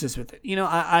experiences with it.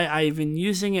 I've been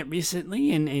using it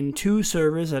recently in 2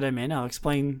 servers that I'm in. I'll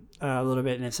explain a little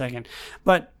bit in a second.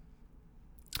 But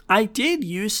I did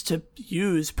used to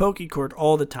use Pokecord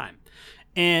all the time.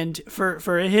 And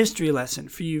for a history lesson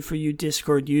for you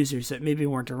Discord users that maybe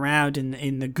weren't around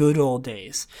in the good old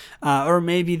days, or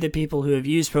maybe the people who have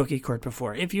used Pokecord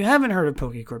before. If you haven't heard of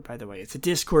Pokecord, by the way, it's a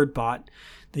Discord bot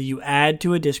that you add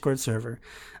to a Discord server,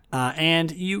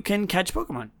 and you can catch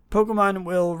Pokemon. Pokemon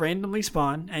will randomly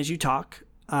spawn as you talk.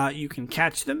 You can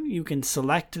catch them, you can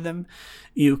select them,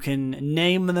 you can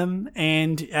name them,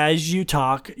 and as you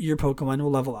talk, your Pokemon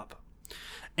will level up.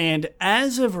 And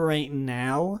as of right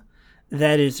now,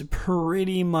 that is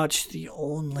pretty much the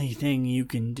only thing you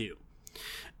can do.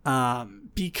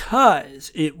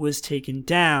 Because it was taken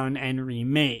down and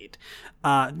remade.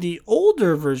 The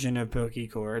older version of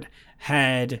Pokecord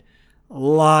had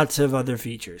lots of other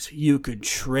features. You could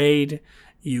trade,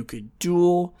 you could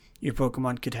duel, your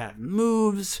Pokemon could have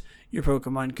moves, your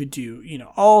Pokemon could do,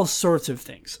 all sorts of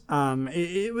things.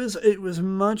 It was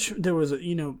much. There was a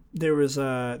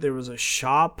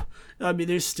shop. I mean,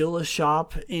 there's still a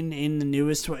shop in the new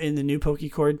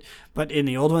Pokecord, but in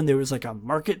the old one there was like a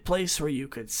marketplace where you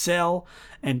could sell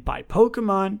and buy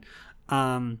Pokemon.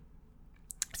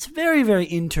 It's very, very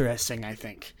interesting. I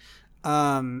think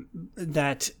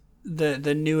that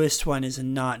the newest one is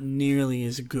not nearly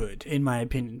as good, in my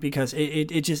opinion, because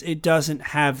it doesn't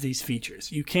have these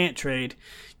features. You can't trade,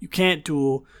 you can't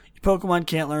duel, your Pokemon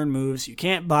can't learn moves, you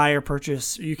can't buy or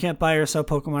sell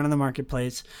Pokemon in the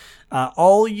marketplace.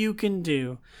 All you can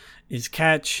do is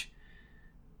catch,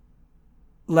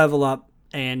 level up,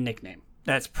 and nickname.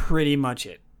 That's pretty much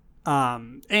it.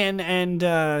 And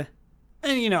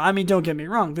don't get me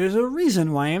wrong, there's a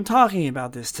reason why I'm talking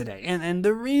about this today. And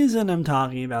the reason I'm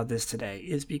talking about this today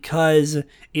is because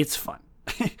it's fun.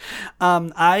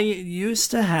 I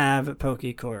used to have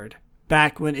Pokecord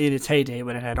back in its heyday,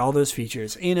 when it had all those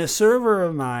features, in a server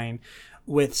of mine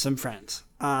with some friends.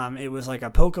 It was like a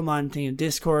Pokemon themed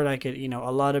Discord. I could,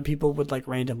 a lot of people would like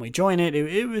randomly join it.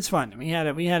 It was fun. We had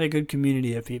a good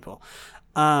community of people.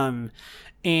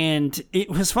 And it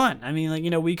was fun. I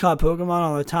mean, we caught Pokemon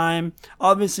all the time.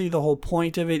 Obviously, the whole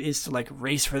point of it is to like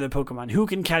race for the Pokemon. Who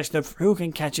can catch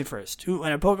it first?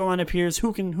 When a Pokemon appears,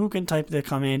 who can type the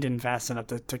command in fast enough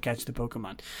to catch the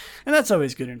Pokemon? And that's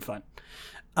always good and fun.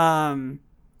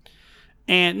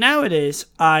 And nowadays,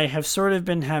 I have sort of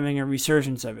been having a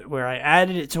resurgence of it, where I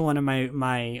added it to one of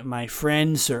my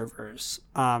friend servers,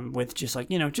 with just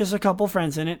a couple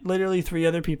friends in it, literally 3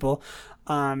 other people.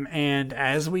 And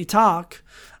as we talk,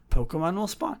 Pokemon will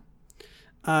spawn.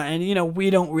 And we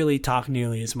don't really talk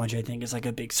nearly as much, I think, as like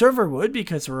a big server would,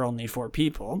 because we're only 4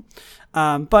 people.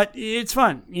 But it's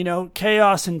fun.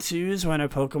 Chaos ensues when a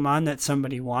Pokemon that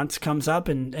somebody wants comes up,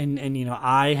 and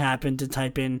I happen to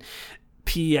type in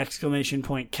P! Catch,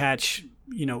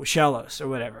 Shellos or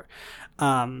whatever.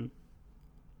 Some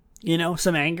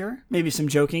anger, maybe some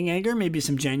joking anger, maybe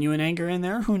some genuine anger in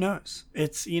there. Who knows?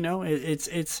 It's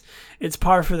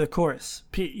par for the course.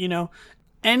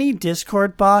 Any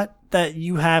Discord bot that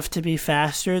you have to be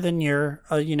faster than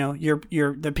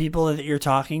the people that you're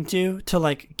talking to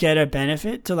like get a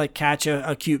benefit, to like catch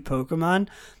a cute Pokemon,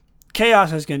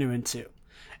 chaos is going to ensue.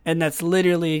 And that's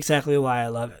literally exactly why I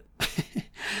love it.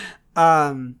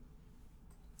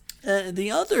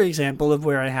 The other example of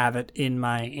where I have it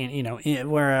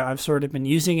where I've sort of been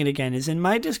using it again is in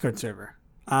my Discord server.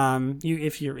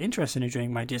 If you're interested in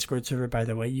joining my Discord server, by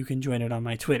the way, you can join it on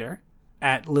my Twitter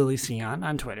at LilyCeon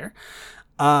on Twitter.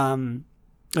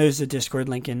 There's a Discord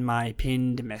link in my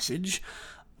pinned message.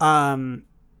 It's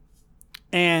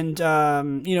in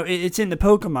the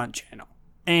Pokemon channel,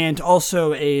 and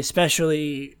also a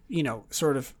specially,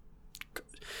 sort of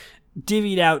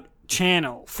divvied out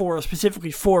channel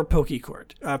specifically for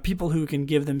Pokecord. People who can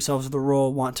give themselves the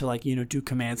role want to do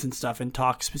commands and stuff and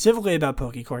talk specifically about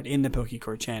Pokecord in the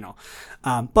Pokecord channel.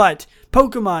 But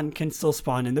Pokemon can still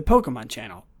spawn in the Pokemon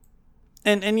channel.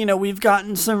 And we've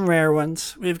gotten some rare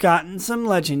ones, we've gotten some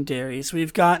legendaries,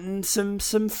 we've gotten some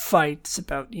fights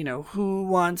about, who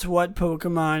wants what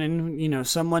Pokemon, and,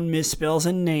 someone misspells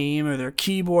a name or their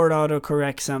keyboard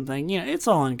autocorrects something. It's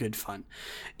all in good fun.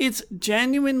 It's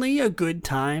genuinely a good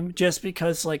time, just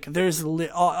because, there's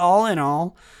all in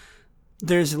all,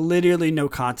 there's literally no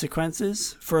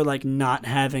consequences for not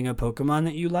having a Pokemon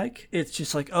that you like. It's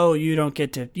just you don't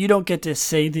get to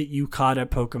say that you caught a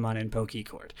Pokemon in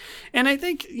Pokecord. And I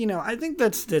think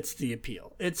that's the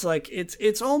appeal.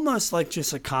 It's almost like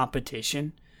just a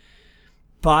competition,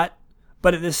 but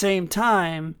at the same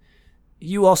time,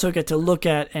 you also get to look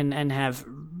at and have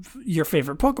your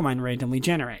favorite Pokemon randomly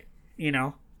generate.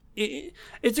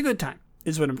 It's a good time,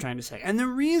 is what I'm trying to say. And the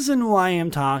reason why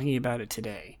I'm talking about it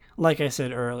today, like I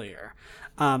said earlier,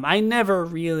 I never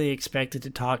really expected to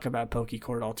talk about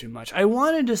Pokécord all too much. I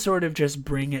wanted to sort of just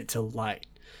bring it to light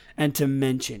and to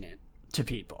mention it to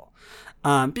people,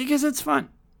 because it's fun.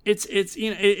 It's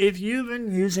if you've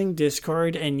been using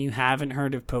Discord and you haven't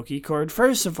heard of Pokécord,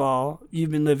 first of all, you've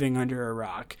been living under a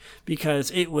rock, because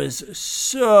it was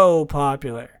so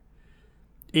popular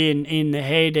in the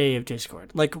heyday of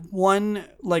Discord. Like one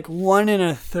and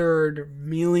a third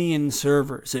million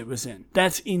servers it was in.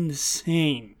 That's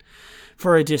insane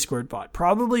for a Discord bot.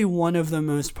 Probably one of the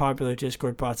most popular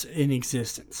Discord bots in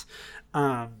existence.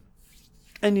 And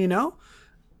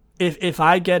if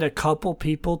I get a couple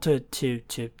people to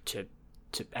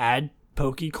add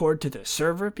Pokécord to the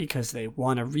server because they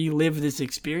want to relive this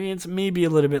experience, maybe a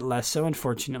little bit less so,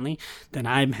 unfortunately, then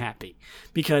I'm happy,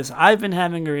 because I've been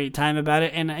having a great time about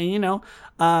it. And I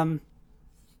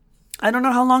don't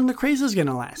know how long the craze is going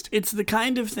to last. It's the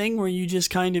kind of thing where you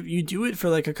just you do it for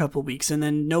like a couple weeks and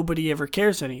then nobody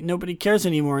cares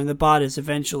anymore, and the bot is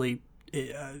eventually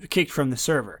kicked from the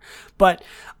server. But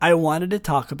I wanted to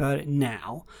talk about it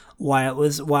now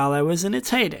while I was in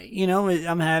its heyday.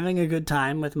 I'm having a good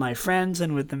time with my friends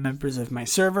and with the members of my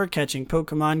server, catching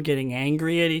Pokemon, getting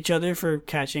angry at each other for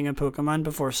catching a Pokemon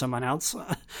before someone else,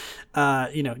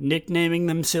 nicknaming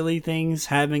them silly things,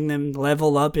 having them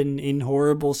level up in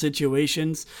horrible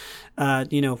situations,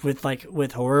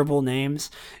 with horrible names.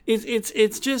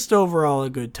 It's just overall a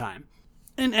good time.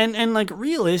 And like,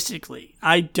 realistically,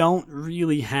 I don't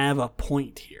really have a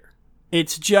point here.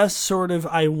 It's just sort of,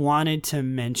 I wanted to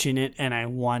mention it and I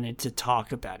wanted to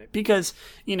talk about it because,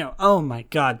 oh my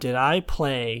God, did I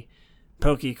play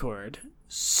Pokécord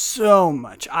so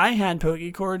much. I had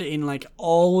Pokécord in like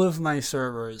all of my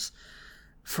servers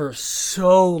for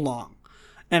so long.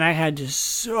 And I had just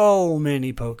so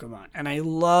many Pokemon. And I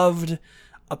loved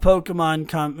a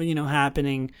Pokemon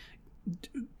happening,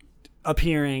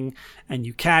 appearing, and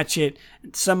you catch it,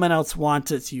 and someone else wants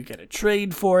it, so you get a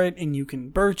trade for it, and you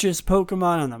can purchase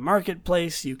Pokemon on the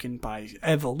marketplace, you can buy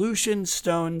evolution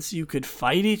stones, you could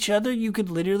fight each other, you could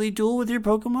literally duel with your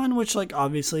Pokemon, which, like,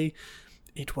 obviously,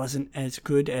 it wasn't as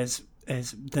good as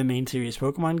the main series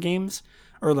Pokemon games,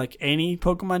 or like any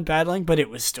Pokemon battling, but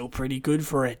it was still pretty good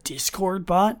for a Discord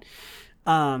bot.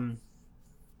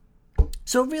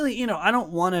 So really, I don't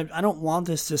want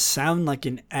this to sound like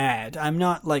an ad. I'm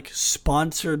not like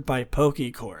sponsored by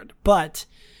Pokécord, but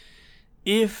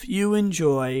if you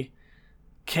enjoy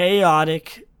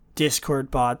chaotic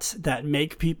Discord bots that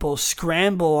make people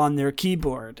scramble on their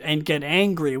keyboard and get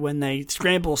angry when they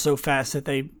scramble so fast that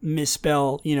they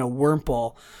misspell,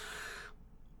 Wurmple,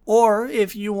 or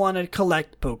if you want to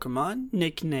collect Pokemon,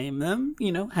 nickname them,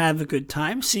 have a good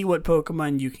time, see what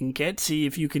Pokemon you can get, see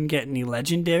if you can get any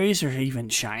legendaries or even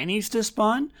shinies to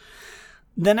spawn,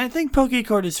 then I think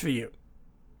Pokécord is for you.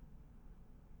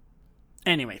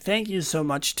 Anyway, thank you so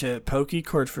much to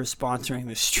Pokécord for sponsoring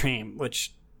this stream,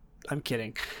 which, I'm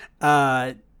kidding.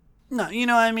 No,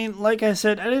 like I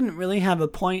said, I didn't really have a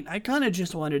point. I kind of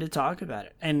just wanted to talk about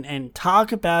it. And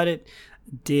talk about it,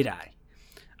 did I?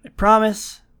 I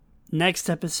promise. Next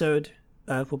episode,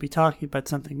 we'll be talking about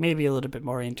something maybe a little bit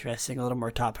more interesting, a little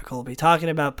more topical. We'll be talking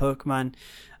about Pokemon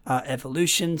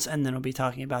evolutions, and then we'll be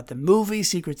talking about the movie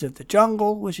Secrets of the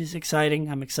Jungle, which is exciting.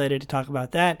 I'm excited to talk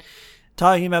about that.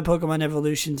 Talking about Pokemon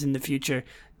evolutions in the future.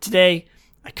 Today,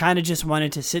 I kind of just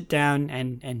wanted to sit down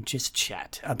and just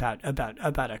chat about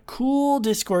a cool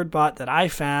Discord bot that I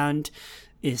found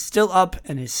is still up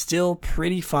and is still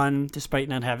pretty fun, despite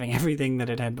not having everything that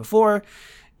it had before.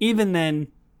 Even then,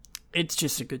 it's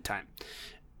just a good time.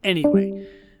 Anyway,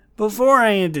 before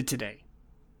I end it today,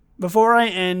 before I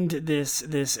end this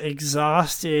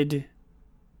exhausted,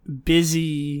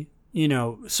 busy,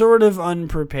 sort of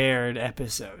unprepared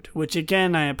episode, which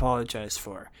again I apologize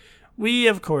for, we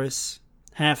of course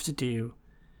have to do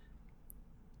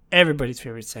everybody's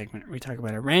favorite segment. We talk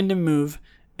about a random move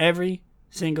every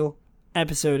single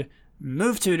episode.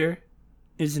 Move Tutor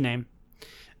is the name.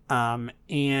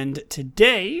 And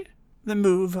today, the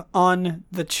move on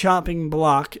the chopping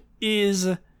block is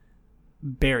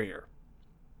Barrier.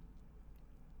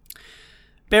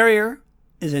 Barrier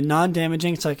is a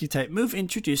non-damaging Psychic-type move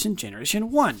introduced in Generation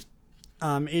 1.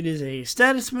 It is a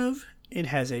status move. It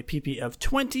has a PP of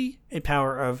 20, a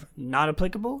power of not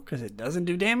applicable, because it doesn't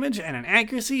do damage, and an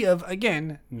accuracy of,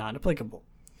 again, not applicable.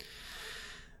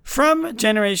 From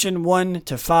Generation 1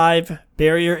 to 5,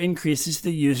 Barrier increases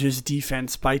the user's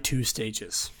defense by 2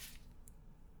 stages.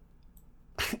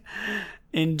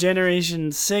 In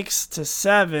Generation 6 to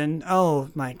 7, oh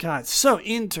my god, so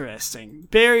interesting.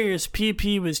 Barrier's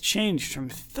PP was changed from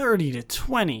 30 to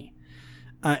 20.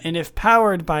 And if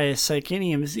powered by a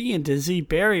Psychinium Z into Z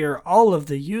Barrier, all of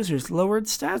the users' lowered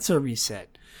stats are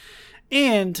reset.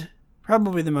 And,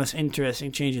 probably the most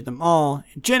interesting change of them all,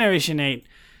 in Generation 8,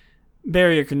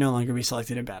 Barrier can no longer be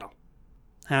selected in battle.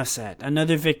 How sad.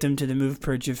 Another victim to the move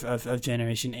purge of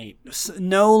Generation 8.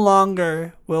 No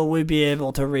longer will we be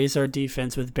able to raise our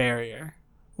defense with Barrier.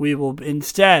 We will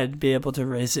instead be able to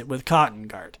raise it with Cotton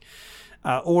Guard.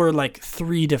 Or like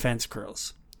 3 defense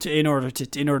curls. In order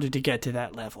to get to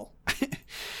that level.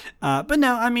 But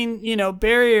no, I mean,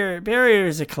 Barrier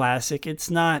is a classic.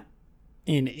 It's not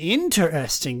an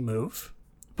interesting move,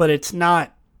 but it's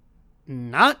not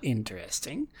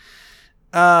interesting.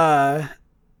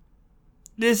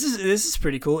 This is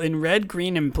pretty cool. In red,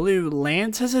 green, and blue,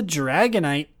 Lance has a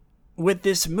Dragonite with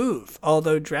this move,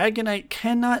 although Dragonite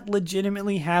cannot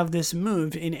legitimately have this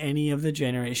move in any of the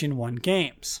Generation 1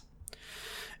 games.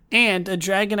 And a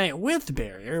Dragonite with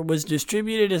Barrier was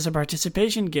distributed as a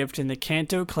participation gift in the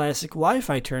Kanto Classic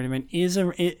Wi-Fi tournament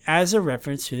as a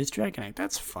reference to this Dragonite.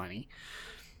 That's funny.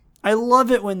 I love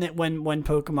it when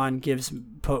Pokemon gives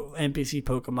NPC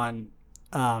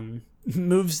Pokemon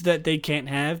moves that they can't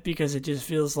have, because it just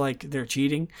feels like they're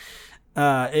cheating.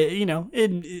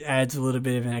 It adds a little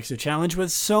bit of an extra challenge.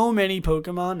 With so many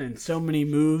Pokemon and so many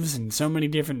moves and so many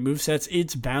different movesets,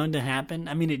 it's bound to happen.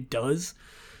 I mean, it does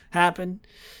happen.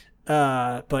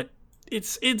 But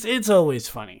it's always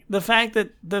funny. The fact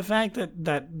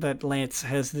that Lance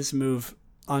has this move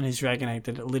on his Dragonite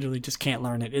that it literally just can't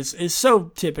learn it is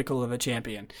so typical of a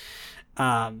champion.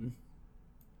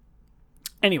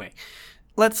 Anyway,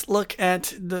 let's look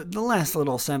at the last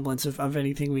little semblance of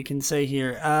anything we can say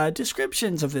here.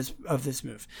 Descriptions of this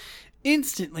move.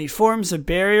 Instantly forms a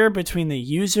barrier between the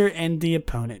user and the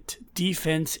opponent.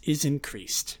 Defense is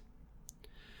increased.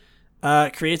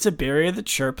 Creates a barrier that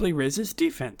sharply raises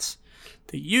defense.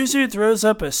 The user throws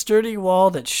up a sturdy wall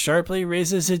that sharply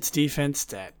raises its defense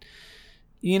stat.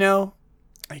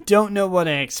 I don't know what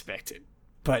I expected,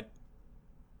 but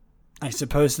I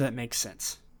suppose that makes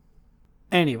sense.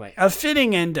 Anyway, a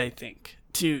fitting end, I think,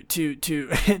 to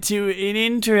an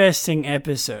interesting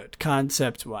episode,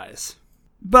 concept-wise.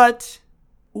 But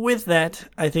with that,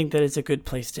 I think that is a good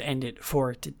place to end it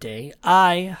for today.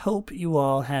 I hope you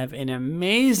all have an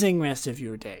amazing rest of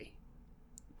your day.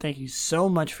 Thank you so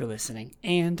much for listening,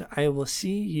 and I will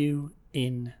see you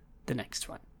in the next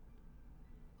one.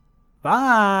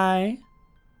 Bye!